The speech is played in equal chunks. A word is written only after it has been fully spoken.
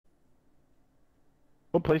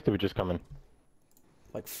What place did we just come in?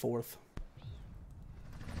 Like fourth.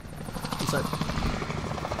 Inside.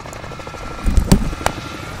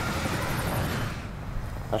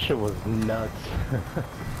 That shit was nuts.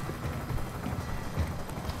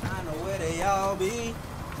 I know where they all be.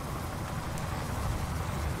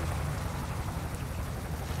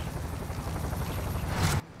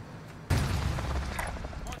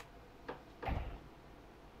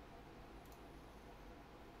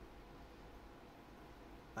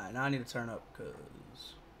 Alright, now I need to turn up,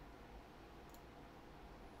 cause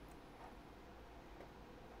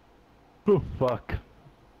Oh fuck.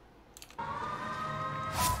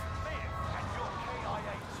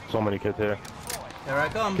 So many kids here. here I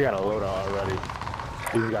come. He got a loadout already.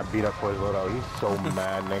 He just got beat up for his loadout. He's so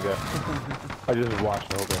mad, nigga. I just watched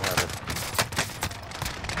the whole thing happen.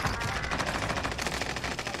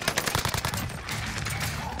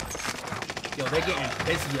 Yo, they're getting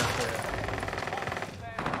busy out there.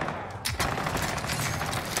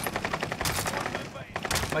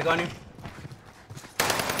 Mike on you.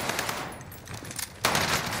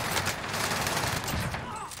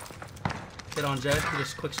 Hit on Jay. He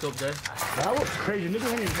just quick scope Jay. That was crazy. Nigga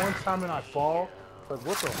hit me one time and I fall. Like,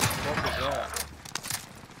 what the fuck is that?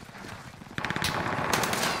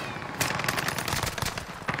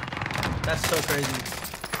 That's so crazy.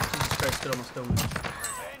 Jesus Christ, could almost kill me.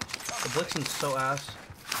 The Blixen's so ass.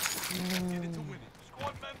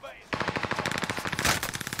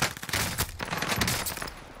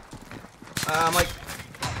 I'm like,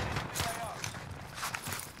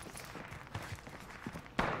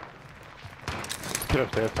 Get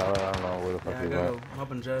upstairs, Tyler. I don't know where the fuck yeah, I he's gotta at. go. I'm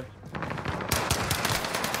helping Jay.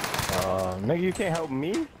 Nigga, you can't help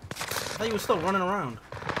me? I thought you were still running around.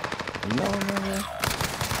 No, nigga.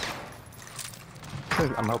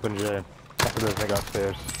 I'm helping Jay. After this nigga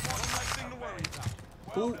upstairs.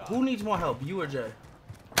 Who needs more help, you or Jay?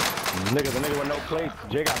 Nigga, the nigga with no plates.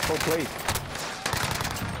 Jay got 4 plates.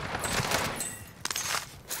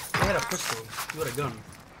 Jay had a pistol. You had a gun.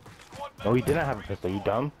 No, he didn't have a pistol. You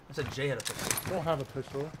dumb? I said Jay had a pistol. I don't have a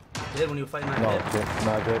pistol. You did when you were fighting that No, kid.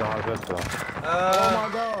 Jay don't have a pistol. Oh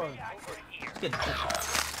my god. Kid.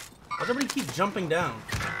 Why does everybody keep jumping down?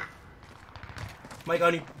 Mike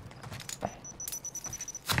on you.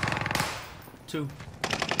 2.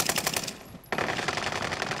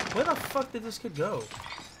 Where the fuck did this kid go?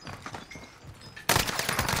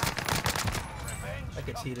 That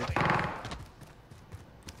gets heated.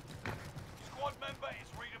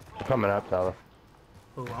 Coming up, Tyler.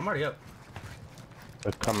 Oh, I'm already up.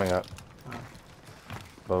 It's coming up. Oh.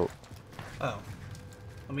 Boat. Oh.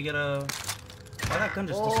 Let me get a... Why that gun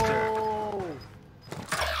just disappeared? Oh.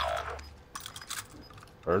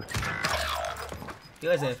 Bird. You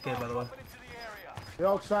guys AFK, by the way. They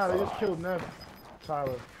outside. They just killed Nev.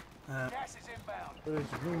 Tyler. Where this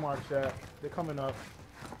green marks at? They're coming up.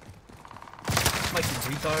 Mike, you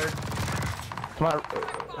retard. Come on.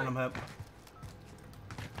 And I'm up.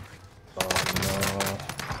 Oh no.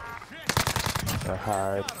 Gotta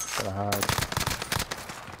hide. Gotta hide.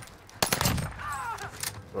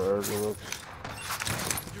 Bird looks.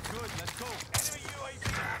 You're good, let's go. Enemy UAV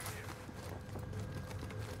active.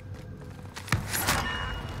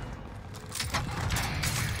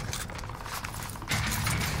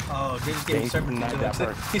 Oh, Dave's getting Dave, serpent. not that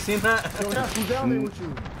part. You seen that? Yo, that's who's down there with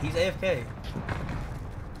you. He's AFK.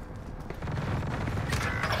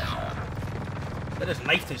 That just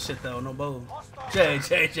knifed his shit though, no bow. Jay.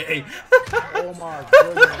 Oh my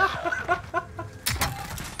goodness.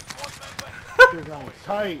 This is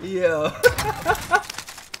tight. Yeah.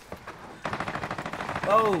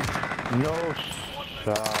 Oh. No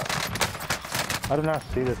shot. I did not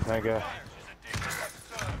see this nigga.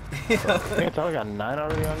 I think I got 9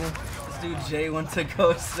 already on me. This dude Jay went to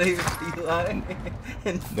go save Eli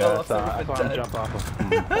and fell off That's the why I'm jump off of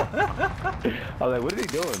him. I was like, what is he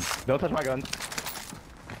doing? Don't touch my gun.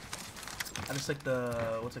 I just like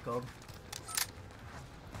the what's it called?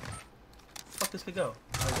 Fuck this could go.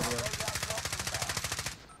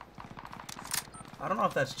 I don't know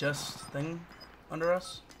if that's just thing under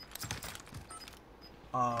us.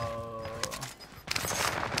 Oh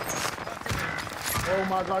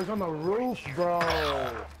my god, he's on the roof, bro.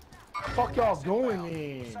 Fuck y'all doing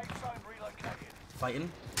me?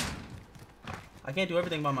 Fighting. I can't do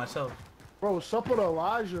everything by myself. Bro, what's up with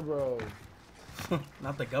Elijah, bro?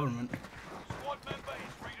 Not the government. Squad member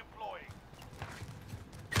is redeploying.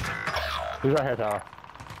 He's right here, Tyler.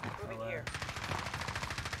 Moving here.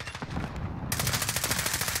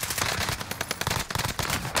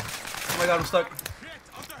 Oh my god, I'm stuck.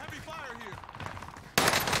 Under heavy fire here.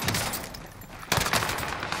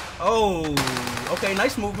 Oh, okay,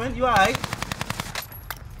 nice movement. You alright?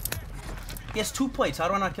 He has 2 plates. How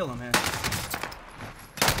do I not kill him here?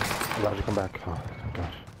 Why'd you come back? Oh,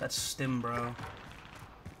 gosh. That's stim, bro.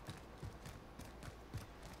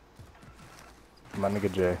 My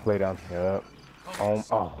nigga Jay, lay down. Yep. Oh,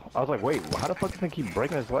 I was like, wait, how the fuck does he keep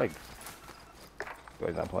breaking his legs? Oh,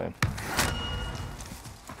 he's not playing.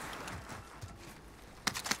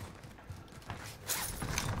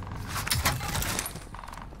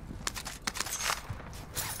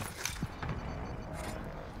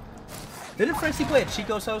 Didn't Francie play at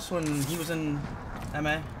Chico's house when he was in MA?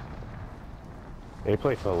 Yeah, he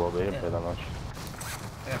played for a little bit, he didn't play that much.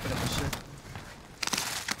 I gotta pick up this shit.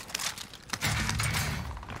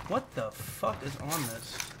 What the fuck is on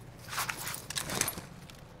this?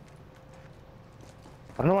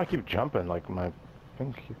 I don't know why I keep jumping, like my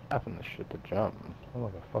thing keeps tapping this shit to jump. I'm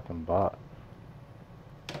like a fucking bot.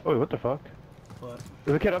 Oh, what the fuck? What?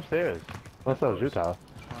 There's a kid upstairs. Unless that was Utah.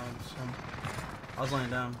 I was laying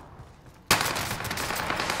down.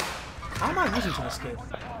 How am I losing to this kid?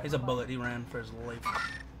 He's a bullet. He ran for his life.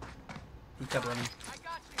 He kept running.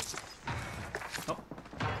 Oh.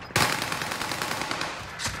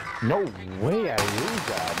 No way I lose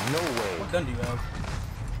that. No way. What gun do you have?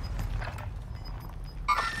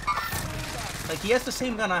 Like, he has the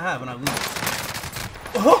same gun I have and I lose.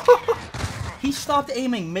 He stopped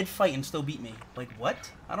aiming mid-fight and still beat me. Like,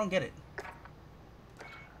 what? I don't get it.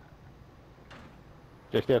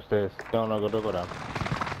 Just stay upstairs. Don't go down.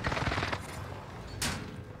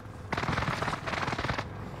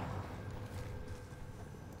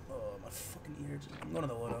 Oh, my fucking ears. I'm going to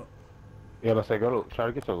the loadout. Yeah, let's say try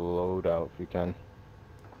to get your load out if you can.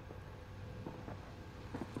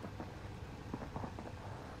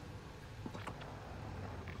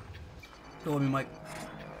 Go with me, Mike.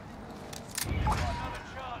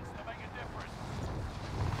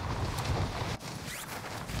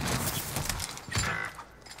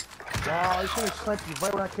 Wow, he should have sniped me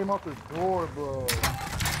right when I came out the door, bro.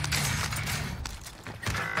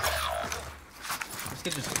 This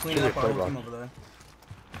kid just cleaning up our whole team over there.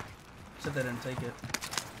 Said they didn't take it.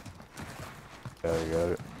 Yeah, you got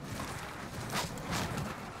it.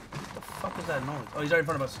 What the fuck is that noise? Oh, he's right in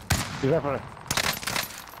front of us. He's right in front of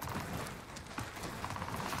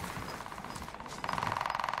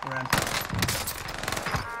Ran.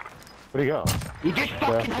 Where'd he go? You just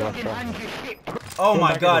fucking hold in hand your shit. Oh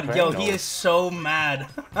my back god, in the yo, fan, he though. is so mad.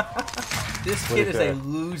 This What kid is is a that?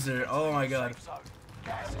 loser. Oh my god.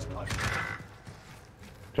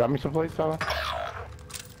 Drop me some plates, Tyler.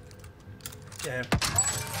 Yeah.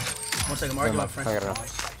 1 second, I'm arguing with I got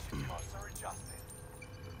Francis.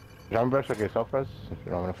 Drop me brush like yourself, Fez. If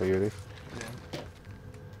you don't want to figure these.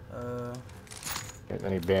 Yeah.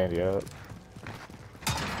 Any band, yeah.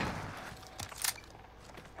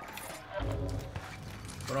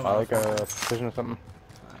 What I like a precision or something.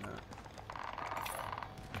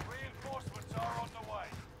 Reinforcements are on the way.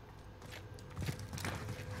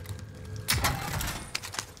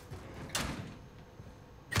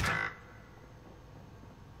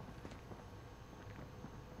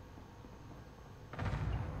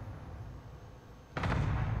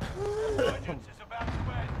 Vengeance is about to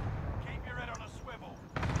end. Keep your head on a swivel.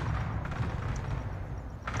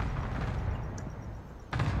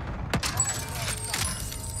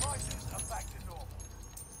 Prices are back to normal.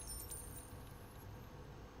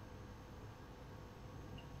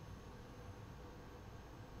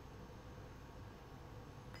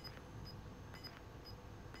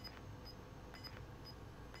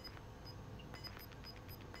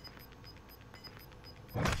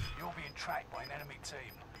 You're being tracked by an enemy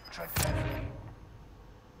team. Tread carefully.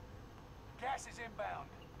 Gas is inbound.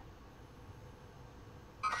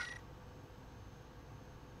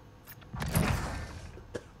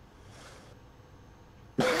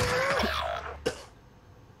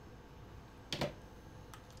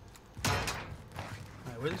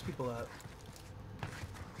 Alright, where are these people at?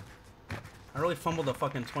 I really fumbled the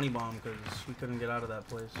fucking 20 bomb because we couldn't get out of that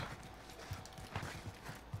place.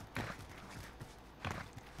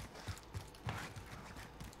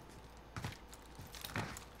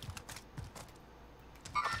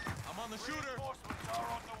 I'm on the shooter. Reinforcements are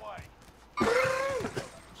on the way.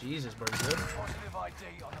 Jesus, bro, you good? Positive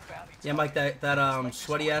ID on the bounty. Yeah, Mike, that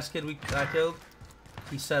sweaty ass kid I killed,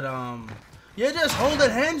 he said, you're just holding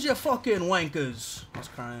hands, you fucking wankers. I was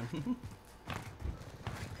crying.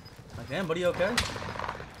 Like, damn, buddy, okay?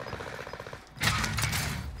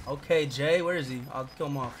 Okay, Jay, where is he? I'll kill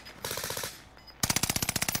him off.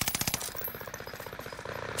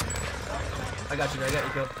 I got you, Jay, I got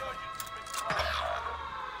you, kill.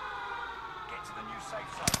 Get to the new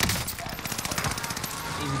safe zone.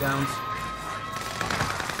 Easy downs.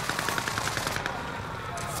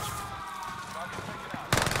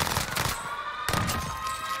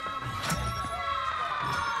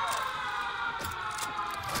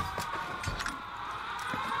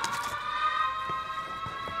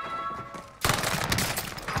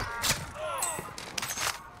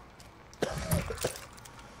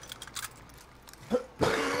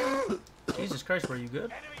 Christ, bro, you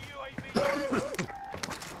good?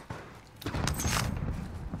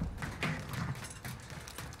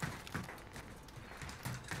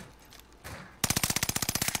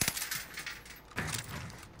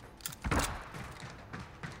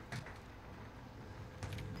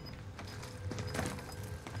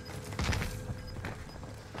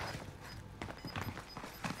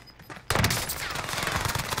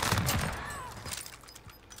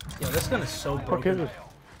 Yo, this gun is so broken.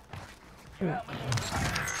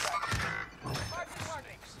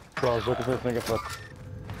 Bro, I was looking for this nigga for...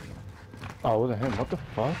 Oh, it wasn't him. What the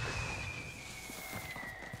fuck?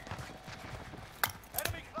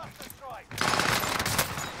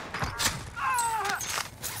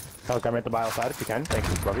 Oh, can I make the bio side if you can? Thank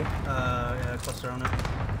you, Bobby. Yeah, cluster on it.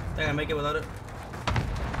 Think I make it without it?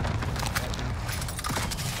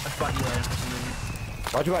 I fought Eli for some reason.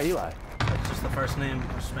 Why'd you buy Eli? That's just the first name.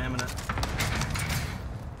 I'm spamming it.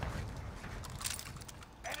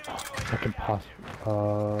 I can possibly...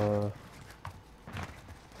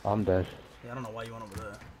 I'm dead. Yeah, I don't know why you went over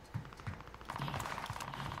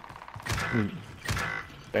there.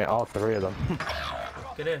 Yeah, all three of them.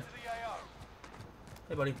 Get in.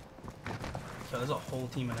 Hey, buddy. So there's a whole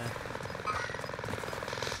team in there.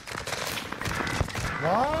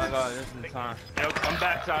 What? Oh my god, this is time. Yo, I'm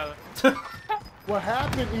back, Tyler. What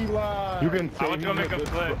happened, Eli? You can I say went to go make a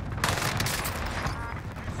flip.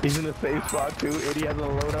 He's in the same spot too, and he has a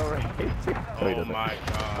loadout right here. Oh my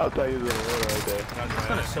god. I'll tell you the loadout right there. This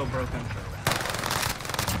gun is so broken.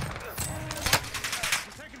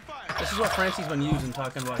 This is what Francie's been using,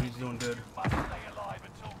 talking about he's doing good.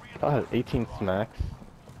 I had 18 smacks.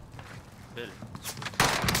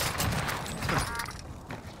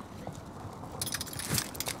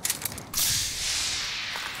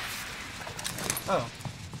 Oh.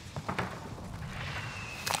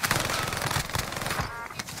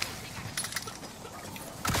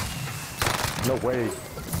 No way.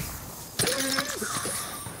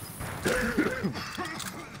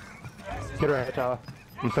 Get right here, Tyler.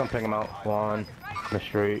 I'm still picking him out. One, in the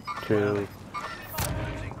street, two.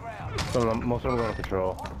 Some of them, most of them are going to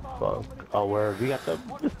patrol. Fuck. Oh, where? We got the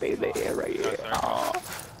stay there right here. Oh.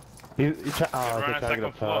 He's trying to get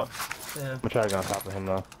up top. Yeah. I'm gonna try to get on top of him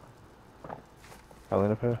though. I'll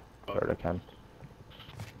lean up here. Or I can.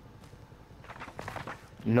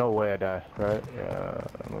 No way I die, right? Yeah,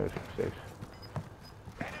 I'm gonna be safe.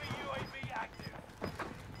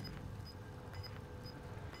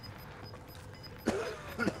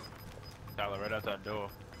 Tyler, right out that door.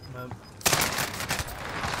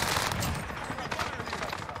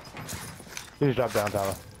 You just drop down,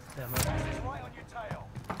 Tyler. Yeah,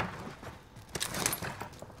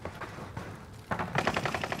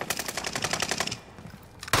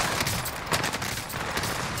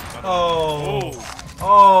 oh.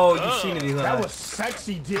 Oh, you've seen it, Eli. That was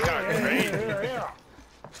sexy, dude. Yeah.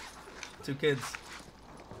 Two kids.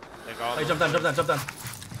 Like Hey, jump down.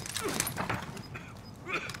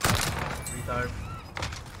 Retard.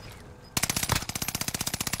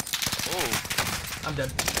 Oh, I'm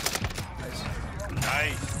dead. Nice.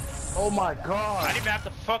 nice. Oh my I god. didn't even have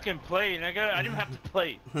to fucking play, nigga. I didn't even have to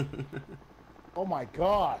play. Oh my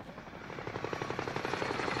god.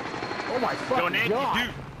 Oh my Yo, fucking Nancy, god.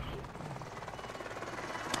 dude.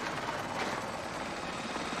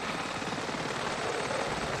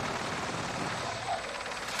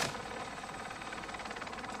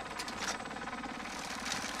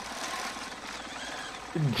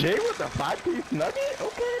 Jay with the 5-piece nugget?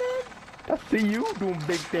 Okay then. I see you doing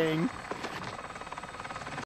big things.